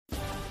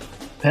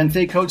Penn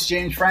State coach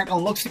James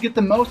Franklin looks to get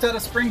the most out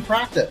of spring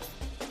practice.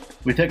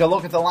 We take a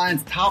look at the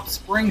Lions' top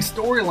spring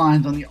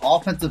storylines on the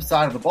offensive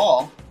side of the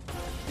ball.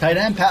 Tight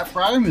end Pat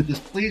Freiermuth is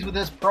pleased with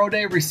his pro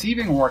day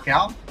receiving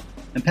workout,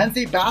 and Penn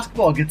State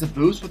basketball gets a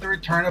boost with the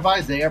return of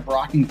Isaiah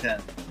Brockington.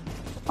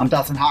 I'm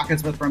Dustin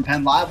Hawkinsmith from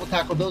Penn Live. We'll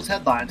tackle those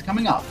headlines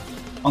coming up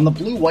on the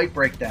Blue White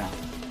Breakdown.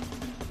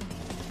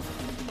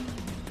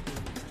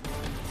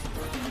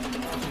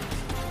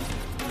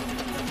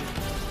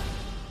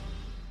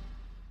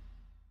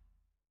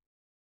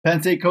 Penn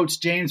State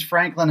coach James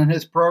Franklin and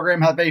his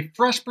program have a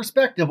fresh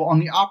perspective on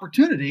the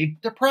opportunity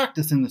to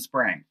practice in the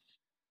spring.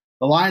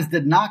 The Lions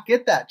did not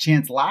get that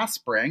chance last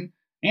spring,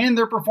 and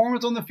their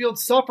performance on the field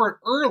suffered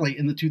early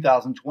in the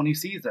 2020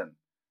 season.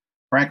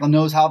 Franklin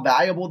knows how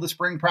valuable the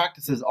spring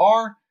practices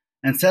are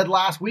and said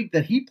last week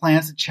that he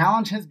plans to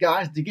challenge his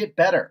guys to get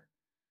better.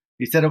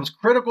 He said it was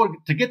critical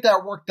to get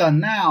that work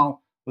done now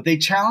with a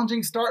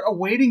challenging start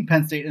awaiting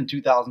Penn State in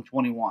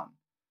 2021.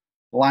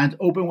 The Lions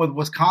open with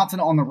Wisconsin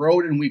on the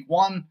road in Week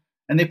 1,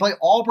 and they play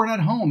Auburn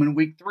at home in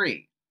Week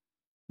 3.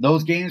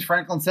 Those games,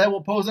 Franklin said,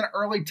 will pose an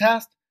early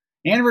test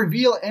and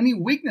reveal any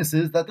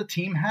weaknesses that the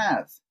team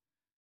has.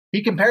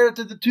 He compared it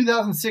to the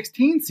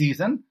 2016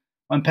 season,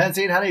 when Penn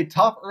State had a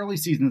tough early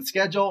season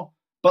schedule,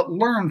 but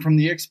learned from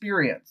the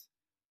experience.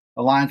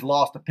 The Lions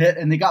lost to Pitt,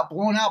 and they got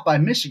blown out by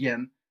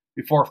Michigan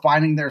before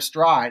finding their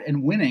stride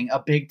and winning a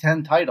Big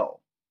Ten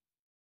title.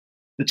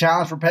 The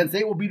challenge for Penn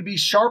State will be to be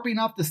sharp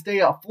enough to stay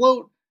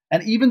afloat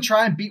and even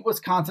try and beat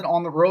Wisconsin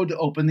on the road to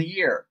open the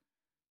year.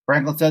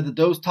 Franklin said that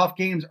those tough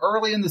games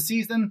early in the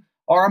season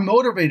are a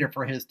motivator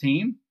for his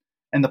team,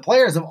 and the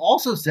players have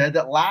also said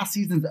that last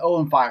season's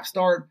 0-5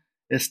 start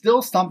is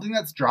still something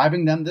that's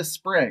driving them this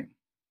spring.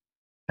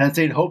 Penn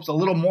State hopes a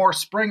little more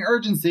spring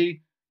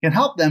urgency can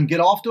help them get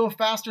off to a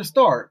faster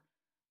start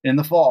in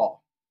the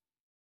fall.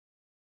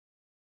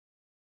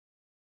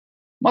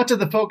 Much of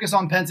the focus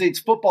on Penn State's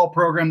football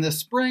program this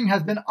spring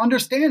has been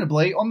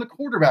understandably on the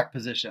quarterback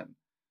position.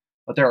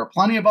 But there are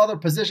plenty of other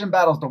position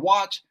battles to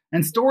watch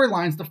and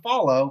storylines to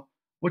follow,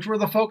 which were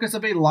the focus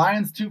of a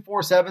Lions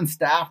 247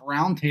 staff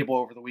roundtable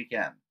over the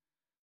weekend.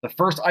 The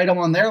first item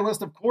on their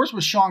list, of course,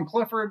 was Sean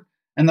Clifford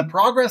and the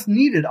progress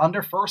needed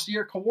under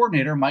first-year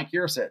coordinator Mike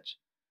Yurcich.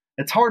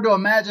 It's hard to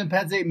imagine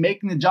Penn State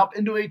making the jump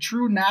into a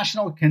true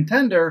national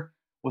contender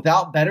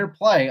without better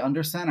play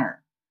under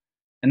center.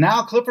 And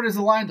now Clifford is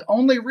the Lions'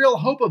 only real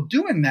hope of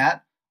doing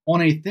that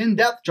on a thin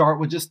depth chart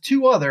with just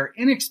two other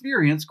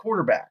inexperienced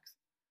quarterbacks.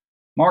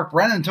 Mark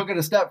Brennan took it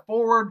a step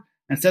forward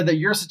and said that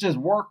Yurcich's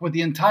work with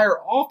the entire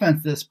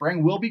offense this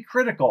spring will be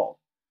critical.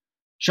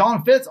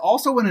 Sean Fitz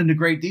also went into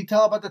great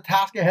detail about the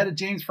task ahead of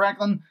James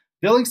Franklin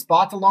filling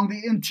spots along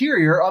the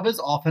interior of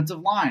his offensive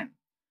line.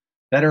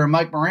 Veteran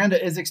Mike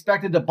Miranda is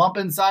expected to bump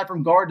inside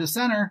from guard to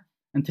center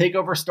and take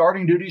over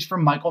starting duties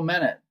from Michael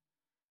Mennett.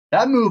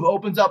 That move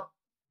opens up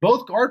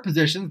both guard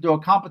positions to a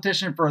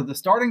competition for the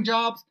starting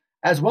jobs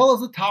as well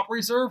as the top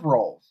reserve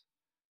roles.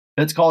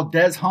 Fitz called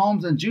Des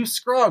Holmes and Juice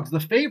Scruggs the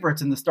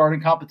favorites in the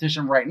starting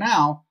competition right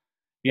now.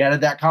 He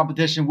added that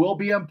competition will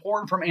be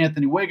important from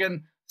Anthony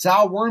Wiggin,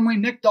 Sal Wormley,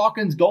 Nick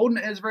Dawkins, Golden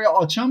Israel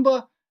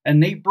Achumba,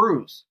 and Nate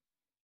Bruce.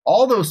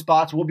 All those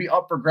spots will be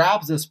up for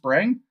grabs this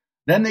spring.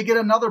 Then they get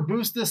another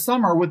boost this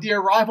summer with the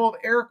arrival of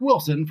Eric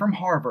Wilson from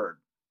Harvard.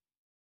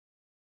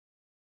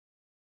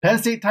 Penn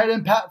State tight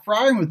end Pat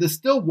Freiermuth is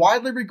still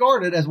widely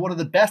regarded as one of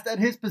the best at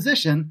his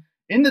position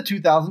in the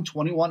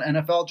 2021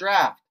 NFL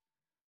Draft.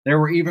 There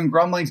were even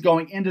grumblings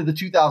going into the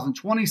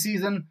 2020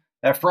 season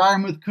that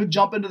Freiermuth could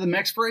jump into the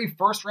mix for a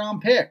first-round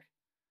pick.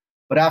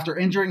 But after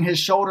injuring his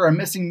shoulder and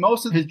missing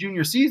most of his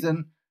junior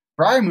season,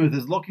 Freiermuth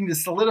is looking to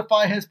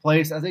solidify his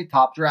place as a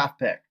top draft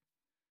pick.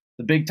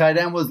 The big tight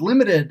end was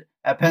limited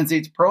at Penn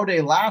State's Pro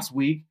Day last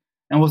week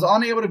and was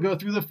unable to go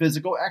through the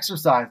physical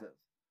exercises.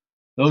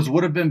 Those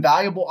would have been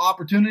valuable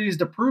opportunities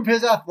to prove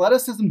his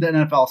athleticism to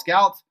NFL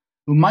scouts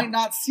who might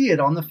not see it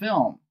on the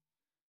film.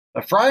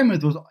 But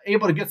Freiermuth was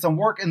able to get some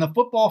work in the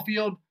football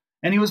field,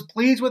 and he was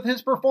pleased with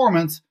his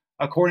performance,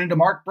 according to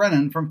Mark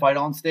Brennan from Fight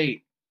On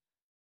State.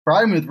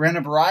 Freiermuth ran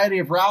a variety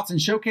of routes and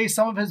showcased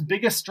some of his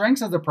biggest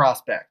strengths as a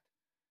prospect.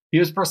 He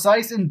was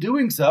precise in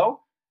doing so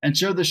and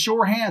showed the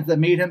sure hands that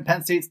made him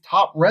Penn State's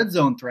top red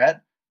zone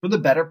threat for the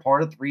better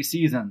part of 3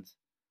 seasons.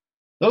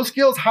 Those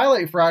skills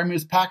highlight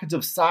Freiermuth's package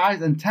of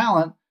size and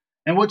talent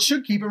and what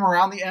should keep him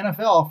around the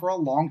NFL for a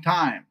long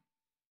time.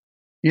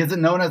 He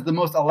isn't known as the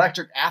most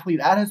electric athlete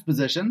at his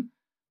position,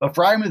 but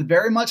Freiermuth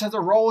very much has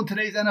a role in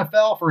today's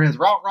NFL for his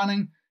route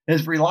running,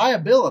 his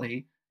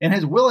reliability, and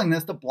his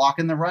willingness to block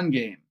in the run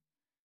game.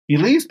 He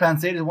leaves Penn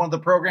State as one of the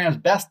program's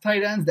best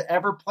tight ends to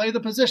ever play the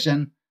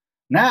position.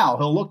 Now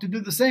he'll look to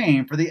do the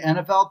same for the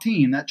NFL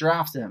team that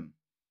drafts him.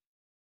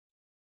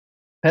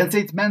 Penn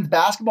State's men's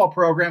basketball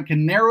program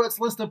can narrow its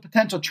list of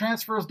potential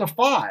transfers to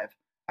 5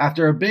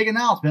 after a big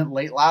announcement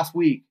late last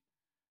week.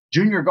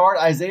 Junior guard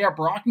Isaiah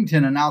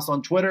Brockington announced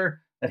on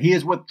Twitter that he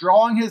is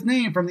withdrawing his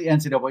name from the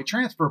NCAA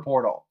transfer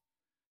portal.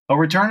 He'll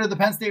return to the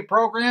Penn State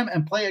program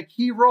and play a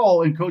key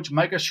role in Coach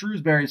Micah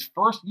Shrewsbury's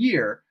first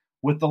year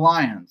with the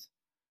Lions.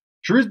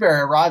 Shrewsbury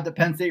arrived at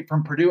Penn State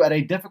from Purdue at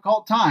a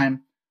difficult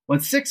time when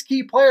 6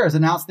 key players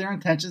announced their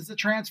intentions to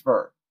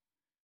transfer.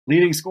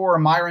 Leading scorer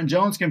Myron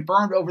Jones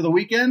confirmed over the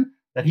weekend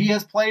that he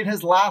has played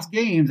his last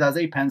games as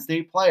a Penn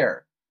State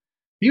player.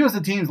 He was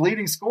the team's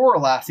leading scorer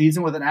last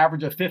season with an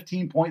average of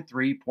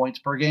 15.3 points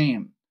per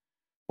game.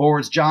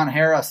 Forwards John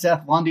Harra,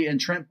 Seth Lundy, and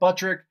Trent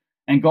Buttrick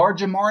and guard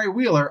Jamari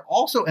Wheeler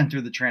also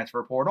entered the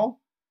transfer portal.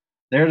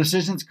 Their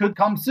decisions could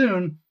come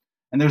soon,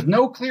 and there's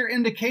no clear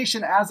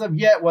indication as of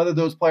yet whether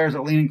those players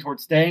are leaning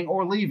towards staying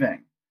or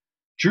leaving.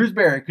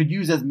 Shrewsbury could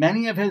use as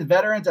many of his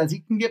veterans as he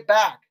can get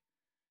back.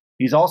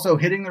 He's also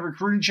hitting the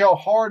recruiting trail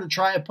hard to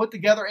try and put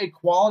together a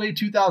quality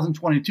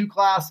 2022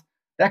 class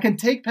that can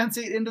take Penn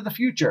State into the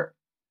future.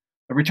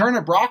 The return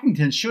of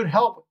Brockington should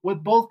help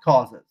with both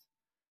causes.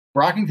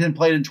 Brockington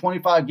played in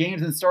 25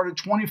 games and started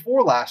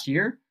 24 last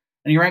year,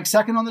 and he ranked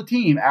second on the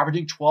team,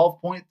 averaging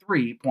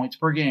 12.3 points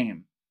per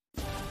game.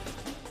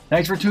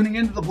 Thanks for tuning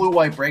in to the Blue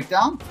White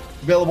Breakdown.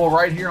 Available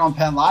right here on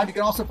Penn Live. You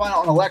can also find it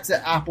on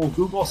Alexa, Apple,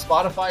 Google,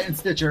 Spotify, and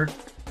Stitcher.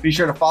 Be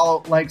sure to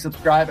follow, like,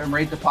 subscribe, and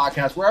rate the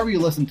podcast wherever you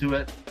listen to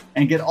it,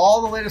 and get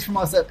all the latest from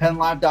us at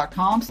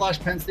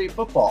PennLive.com/Penn State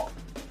Football.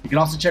 You can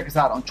also check us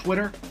out on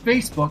Twitter,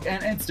 Facebook,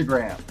 and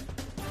Instagram.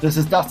 This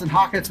is Dustin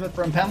Hawkinsmith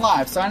from Penn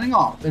Live signing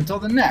off until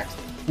the next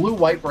Blue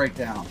White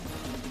Breakdown.